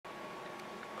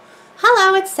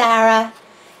Hello, it's Sarah,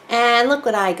 and look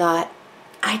what I got.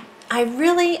 I'm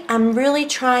really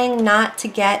trying not to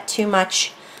get too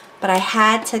much, but I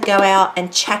had to go out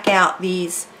and check out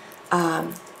these.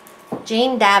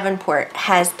 Jane Davenport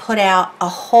has put out a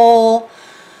whole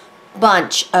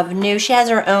bunch of new, she has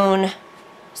her own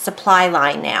supply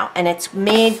line now, and it's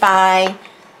made by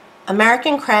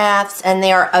American Crafts, and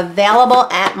they are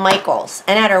available at Michael's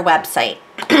and at her website.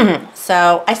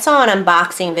 So I saw an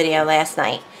unboxing video last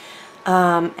night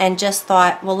and just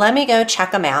thought, well, let me go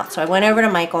check them out. So I went over to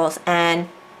Michael's and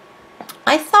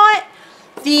I thought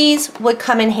these would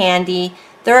come in handy.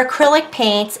 They're acrylic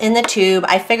paints in the tube.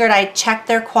 I figured I'd check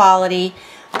their quality.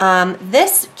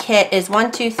 This kit is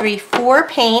 4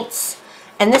 paints,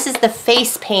 and this is the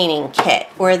face painting kit,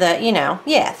 or the,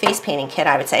 yeah, face painting kit,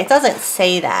 I would say. It doesn't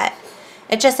say that.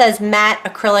 It just says matte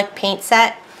acrylic paint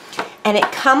set, and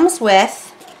it comes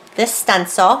with this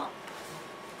stencil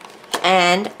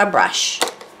and a brush.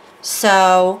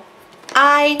 So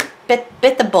I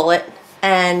bit the bullet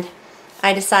and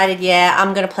I decided, yeah,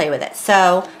 I'm gonna play with it.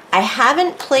 So I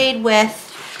haven't played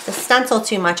with the stencil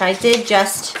too much. I did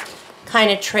just kind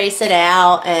of trace it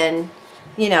out, and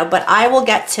but I will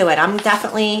get to it. I'm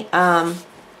definitely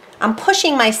I'm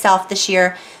pushing myself this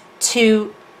year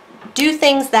to do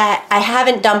things that I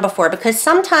haven't done before, because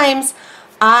sometimes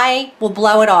I will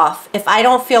blow it off if I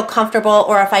don't feel comfortable,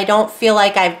 or if I don't feel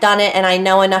like I've done it and I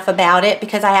know enough about it,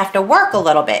 because I have to work a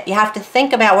little bit. You have to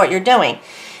think about what you're doing.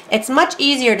 It's much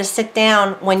easier to sit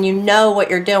down when you know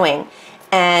what you're doing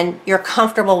and you're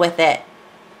comfortable with it,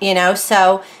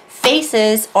 so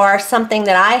faces are something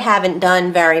that I haven't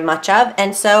done very much of,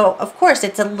 and so of course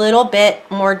it's a little bit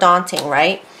more daunting,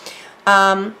 right?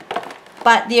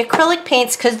 But the acrylic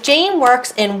paints, because Jane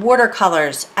works in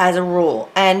watercolors as a rule,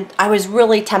 and I was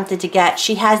really tempted to get,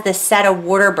 she has this set of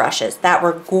water brushes that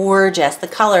were gorgeous. The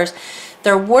colors,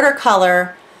 they're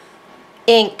watercolor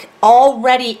ink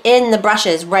already in the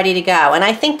brushes, ready to go, and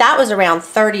I think that was around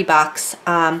 30 bucks.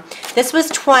 This was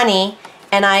 20,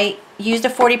 and I used a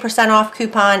 40% off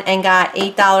coupon and got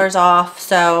 $8 off,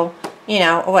 so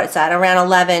what's that, around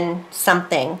 11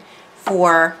 something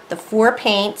for the 4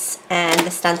 paints and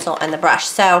the stencil and the brush.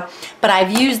 So, but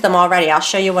I've used them already. I'll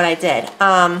show you what I did.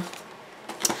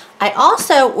 I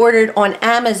also ordered on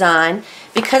Amazon,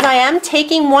 because I am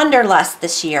taking Wanderlust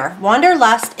this year.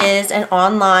 Wanderlust is an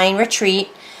online retreat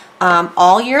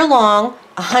all year long,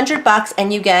 100 bucks,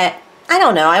 and you get, I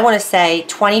don't know, I want to say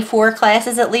 24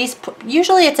 classes at least.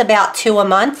 Usually it's about 2 a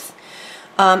month,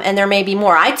 and there may be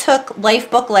more. I took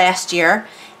Lifebook last year,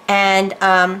 and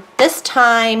this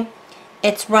time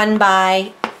it's run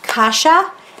by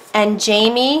Kasha and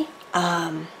Jamie.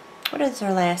 What is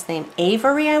her last name?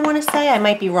 Avery, I want to say. I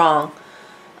might be wrong.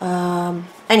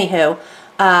 Anywho,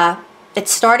 it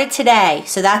started today,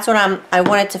 so that's what I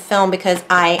wanted to film, because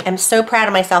I am so proud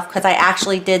of myself, because I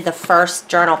actually did the first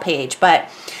journal page. But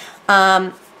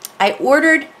I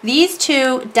ordered these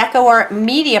 2 DecoArt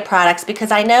media products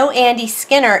because I know Andy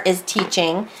Skinner is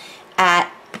teaching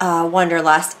at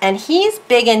Wanderlust, and he's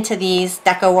big into these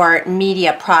DecoArt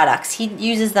media products. He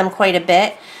uses them quite a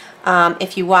bit.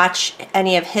 If you watch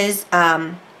any of his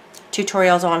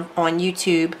tutorials on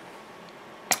YouTube,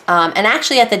 and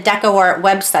actually at the DecoArt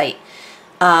website,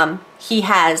 he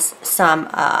has some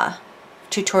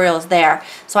tutorials there.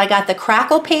 So I got the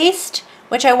crackle paste,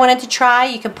 which I wanted to try.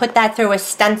 You can put that through a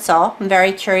stencil. I'm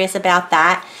very curious about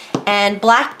that. And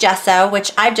black gesso,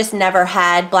 which I've just never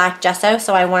had black gesso,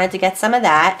 so I wanted to get some of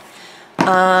that.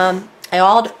 I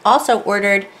also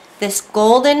ordered this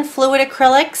golden fluid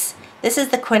acrylics. This is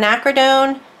the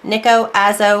quinacridone Nickel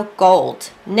Azo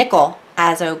Gold.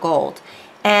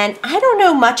 And I don't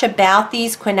know much about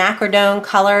these quinacridone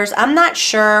colors. I'm not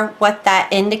sure what that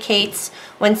indicates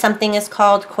when something is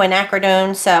called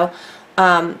quinacridone, so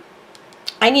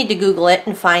I need to Google it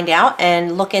and find out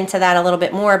and look into that a little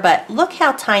bit more. But look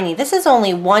how tiny. This is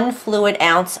only 1 fluid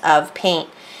ounce of paint.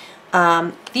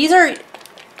 These are,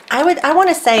 I want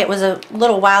to say, it was a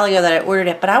little while ago that I ordered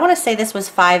it, but I want to say this was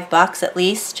 5 bucks at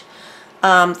least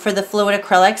for the fluid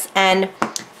acrylics. And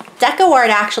DecoArt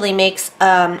actually makes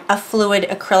a fluid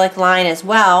acrylic line as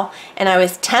well, and I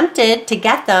was tempted to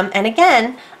get them. And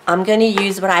again, I'm going to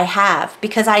use what I have,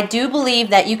 because I do believe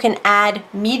that you can add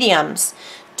mediums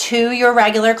to your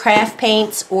regular craft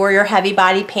paints or your heavy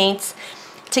body paints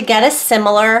to get a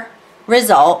similar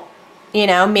result.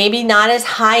 Maybe not as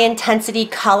high intensity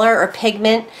color or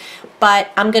pigment,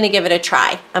 but I'm going to give it a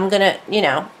try. I'm going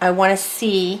to, I want to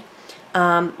see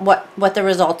what the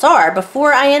results are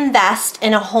before I invest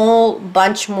in a whole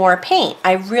bunch more paint.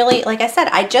 I really, like I said,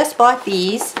 I just bought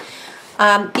these.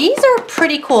 These are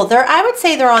pretty cool. I would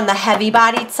say they're on the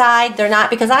heavy-bodied side. They're not,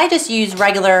 because I just use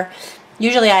regular,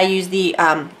 usually I use the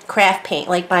craft paint,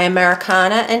 like by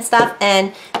Americana and stuff,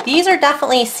 and these are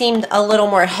definitely seemed a little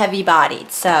more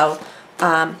heavy-bodied. So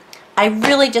I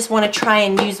really just want to try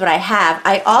and use what I have.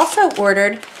 I also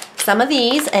ordered some of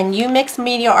these, and you mixed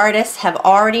media artists have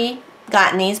already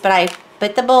gotten these, but I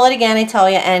bit the bullet again, I tell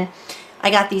you, and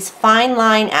I got these fine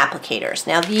line applicators.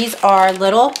 Now these are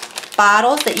little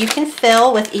bottles that you can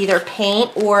fill with either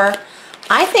paint, or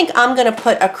I think I'm going to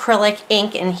put acrylic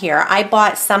ink in here. I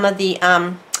bought some of the,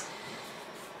 I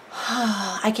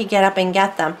could get up and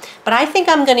get them, but I think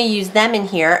I'm going to use them in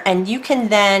here, and you can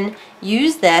then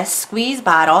use this squeeze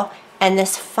bottle and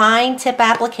this fine tip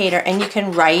applicator, and you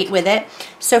can write with it.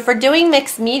 So for doing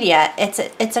mixed media, it's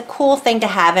a cool thing to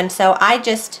have, and so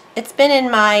it's been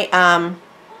in my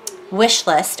wish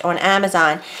list on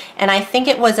Amazon, and I think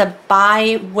it was a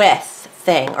buy with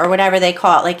thing or whatever they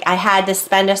call it. Like I had to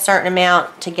spend a certain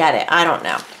amount to get it. I don't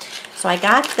know. So I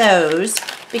got those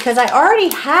because I already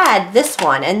had this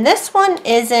one, and this one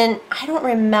isn't, I don't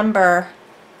remember.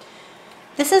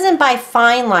 This isn't by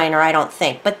Fine Liner, I don't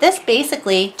think, but this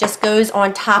basically just goes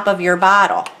on top of your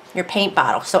bottle, your paint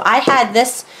bottle. So I had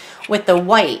this with the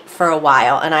white for a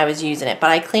while, and I was using it, but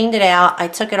I cleaned it out. I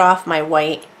took it off my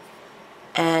white,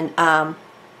 and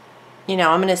you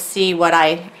know, I'm going to see what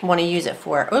I want to use it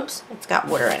for. Oops, it's got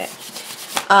water in it.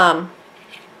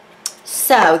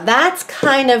 So that's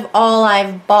kind of all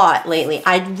I've bought lately.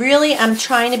 I really am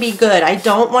trying to be good. I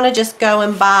don't want to just go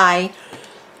and buy.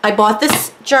 I bought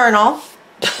this journal.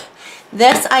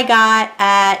 This I got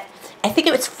at, I think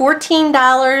it was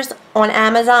 $14 on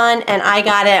Amazon, and I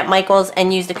got it at Michael's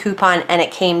and used a coupon, and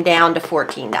it came down to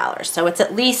 $14. So it's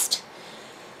at least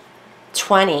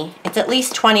It's at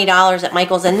least $20 at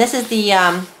Michael's, and this is the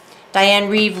Diane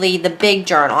Reevely, the big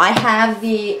journal. I have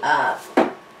the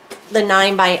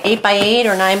 8x8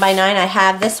 or 9x9. I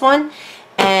have this one,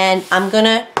 and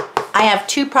I have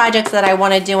two projects that I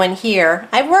want to do in here.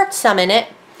 I've worked some in it,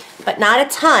 but not a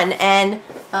ton, and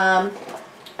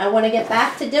I want to get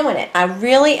back to doing it. I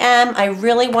really am. I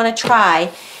really want to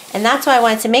try, and that's why I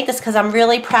wanted to make this, because I'm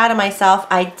really proud of myself.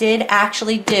 I did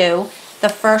actually do the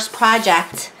first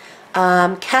project.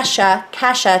 Kasia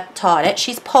taught it.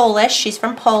 She's Polish. She's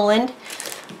from Poland,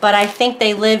 but I think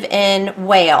they live in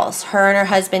Wales, her and her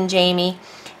husband Jamie.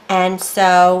 And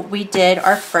so we did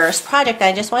our first project.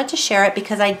 I just wanted to share it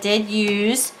because I did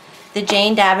use the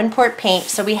Jane Davenport paint.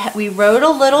 So we wrote a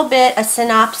little bit, a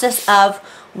synopsis of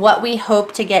what we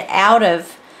hope to get out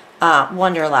of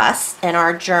Wanderlust and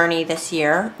our journey this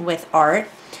year with art.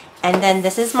 And then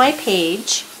this is my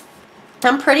page.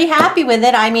 I'm pretty happy with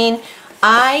it. I mean,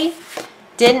 I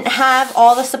didn't have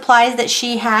all the supplies that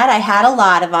she had. I had a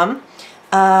lot of them,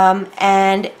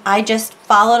 and I just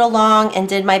followed along and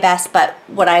did my best. But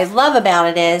what I love about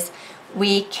it is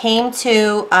we came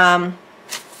to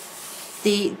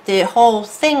the whole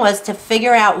thing was to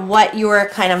figure out what your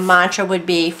kind of mantra would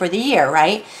be for the year,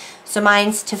 right? So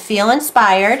mine's to feel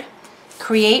inspired,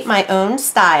 create my own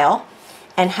style,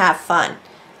 and have fun.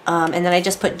 And then I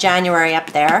just put January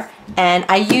up there, and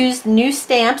I used new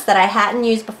stamps that I hadn't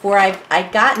used before.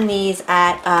 I'd gotten these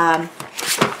at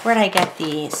where did I get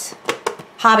these?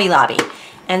 Hobby Lobby,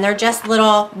 and they're just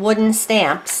little wooden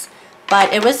stamps,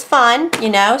 but it was fun, you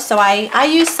know. So I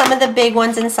used some of the big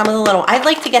ones and some of the little. I'd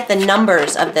like to get the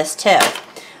numbers of this too,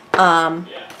 but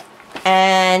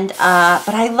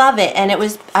I love it, and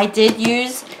I did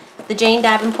use the Jane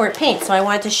Davenport paint, so I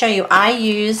wanted to show you. I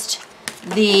used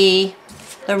the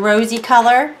rosy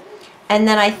color, and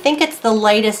then I think it's the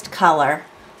lightest color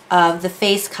of the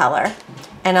face color,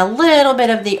 and a little bit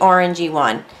of the orangey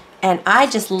one, and I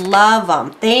just love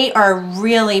them. They are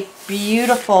really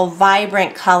beautiful,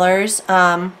 vibrant colors. You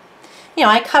know,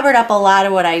 I covered up a lot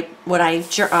of what I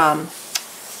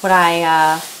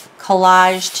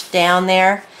collaged down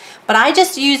there, but I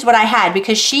just used what I had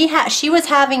because she was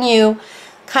having you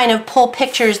kind of pull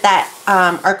pictures that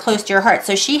are close to your heart.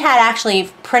 So she had actually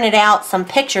printed out some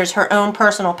pictures, her own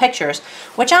personal pictures,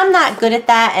 which I'm not good at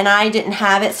that, and I didn't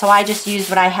have it, so I just used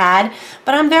what I had.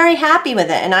 But I'm very happy with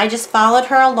it, and I just followed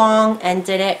her along and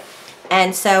did it.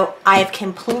 And so I've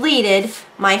completed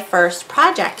my first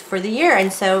project for the year,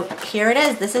 and so here it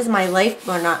is. This is my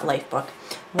not book,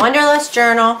 Wanderlust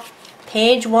journal,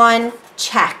 page 1,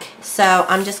 check. So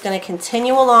I'm just going to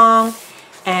continue along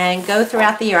and go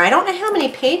throughout the year. I don't know how many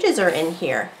pages are in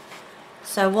here,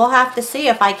 so we'll have to see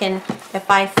if I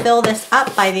fill this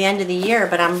up by the end of the year,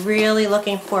 but I'm really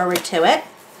looking forward to it.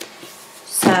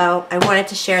 So I wanted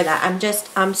to share that.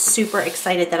 I'm super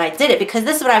excited that I did it, because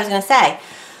this is what I was going to say.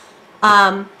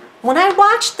 when I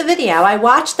watched the video, I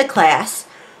watched the class,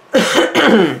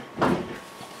 I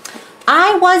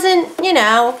wasn't, you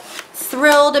know,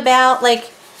 thrilled about,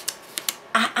 like,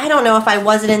 I don't know if I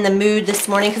wasn't in the mood this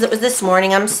morning, because it was this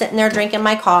morning. I'm sitting there drinking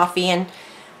my coffee and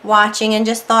watching and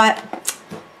just thought,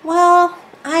 well,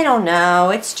 I don't know.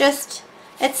 It's just,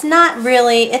 it's not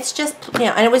really, it's just, you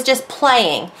know, and it was just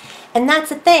playing. And that's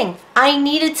the thing. I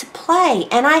needed to play,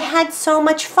 and I had so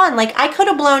much fun. Like, I could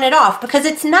have blown it off, because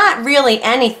it's not really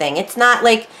anything. It's not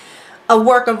like a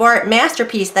work of art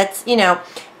masterpiece that's, you know,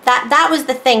 that was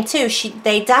the thing too.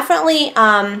 They definitely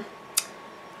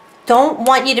don't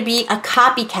want you to be a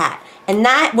copycat, and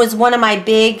that was one of my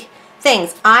big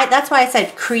things. That's why I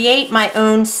said create my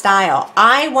own style.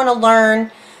 I want to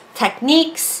learn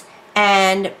techniques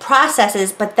and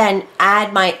processes, but then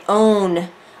add my own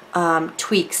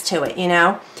tweaks to it, you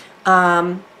know.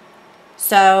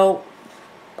 So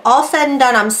all said and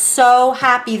done, I'm so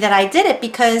happy that I did it,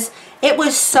 because it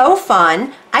was so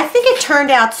fun. I think it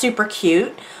turned out super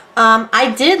cute.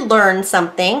 I did learn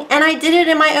something, and I did it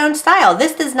in my own style.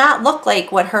 This does not look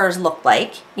like what hers looked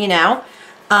like, you know.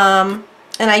 And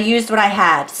I used what I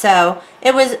had. So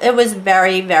it was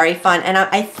very, very fun. And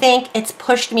I think it's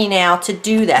pushed me now to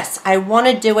do this. I want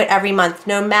to do it every month,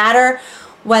 no matter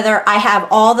whether I have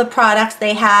all the products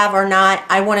they have or not.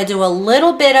 I want to do a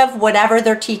little bit of whatever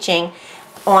they're teaching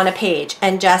on a page,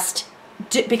 and just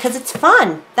do, because it's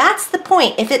fun. That's the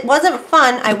point. If it wasn't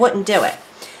fun, I wouldn't do it.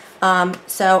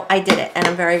 So I did it, and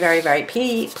I'm very, very, very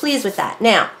pleased with that.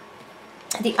 Now,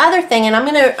 the other thing, and I'm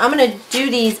gonna do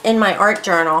these in my art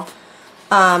journal.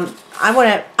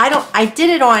 I did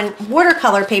it on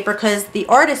watercolor paper, because the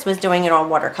artist was doing it on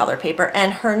watercolor paper,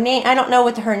 and her name, I don't know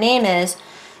what her name is,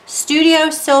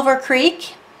 Studio Silver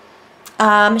Creek.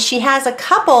 She has a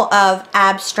couple of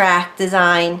abstract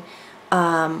design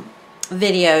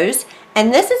videos,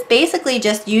 and this is basically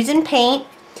just using paint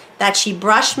that she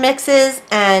brush mixes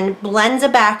and blends a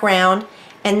background,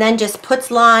 and then just puts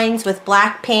lines with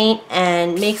black paint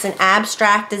and makes an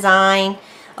abstract design,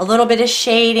 a little bit of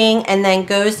shading, and then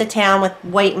goes to town with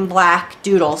white and black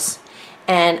doodles.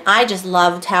 And I just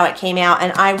loved how it came out,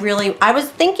 and I was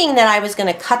thinking that I was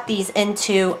going to cut these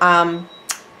into, and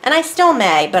I still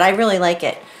may, but I really like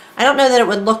it. I don't know that it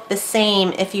would look the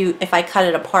same if I cut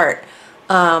it apart,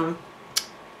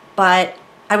 but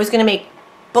I was going to make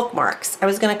bookmarks. I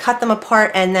was going to cut them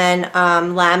apart and then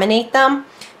laminate them,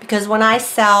 because when I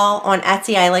sell on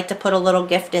Etsy, I like to put a little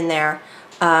gift in there.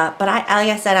 But like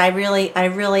I said, I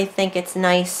really think it's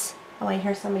nice. Oh, I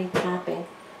hear somebody tapping.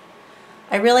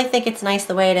 I really think it's nice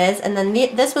the way it is. And then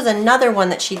this was another one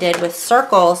that she did with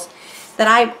circles that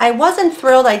I wasn't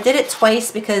thrilled. I did it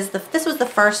twice, because this was the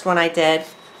first one I did.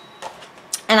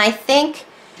 And I think,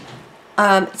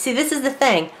 see, this is the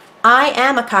thing. I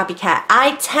am a copycat.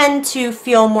 I tend to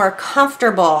feel more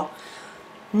comfortable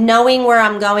knowing where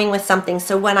I'm going with something.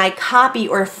 So when I copy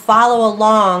or follow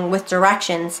along with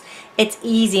directions, it's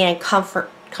easy and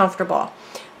comfortable.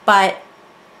 But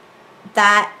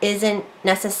that isn't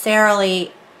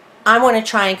necessarily, I want to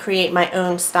try and create my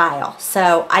own style.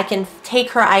 So I can take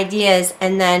her ideas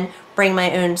and then bring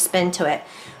my own spin to it.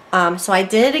 So I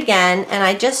did it again, and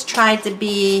I just tried to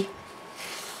be,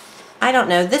 I don't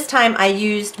know, this time I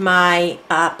used my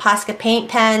Posca paint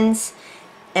pens,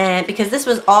 and because this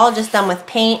was all just done with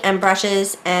paint and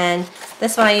brushes, and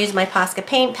this one I used my Posca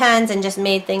paint pens and just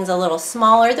made things a little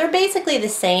smaller. They're basically the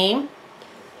same,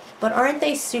 but aren't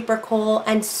they super cool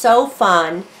and so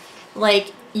fun?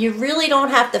 Like, you really don't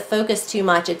have to focus too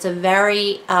much. It's a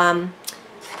very, I'm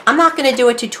not going to do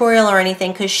a tutorial or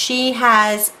anything, because she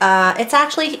has, it's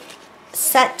actually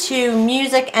set to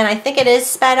music, and I think it is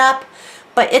sped up.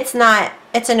 But it's not,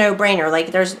 it's a no-brainer.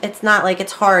 Like, it's not like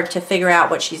it's hard to figure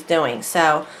out what she's doing.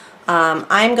 So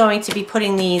I'm going to be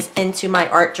putting these into my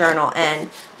art journal, and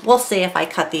we'll see if I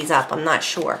cut these up. I'm not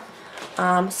sure.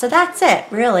 So that's it,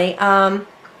 really.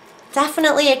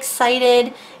 Definitely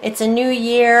excited. It's a new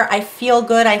year. I feel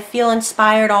good. I feel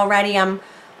inspired already.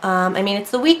 I mean,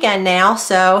 it's the weekend now,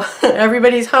 so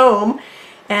everybody's home.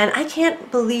 And I can't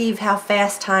believe how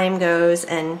fast time goes,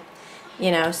 and,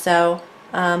 you know, so...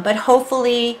 but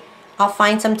hopefully I'll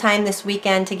find some time this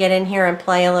weekend to get in here and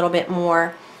play a little bit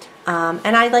more.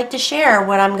 And I'd like to share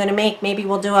what I'm going to make. Maybe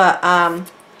we'll do a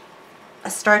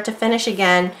start to finish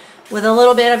again with a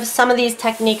little bit of some of these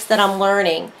techniques that I'm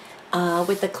learning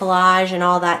with the collage and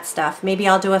all that stuff. Maybe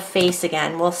I'll do a face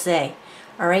again. We'll see.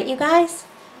 Alright, you guys?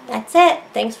 That's it.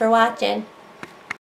 Thanks for watching.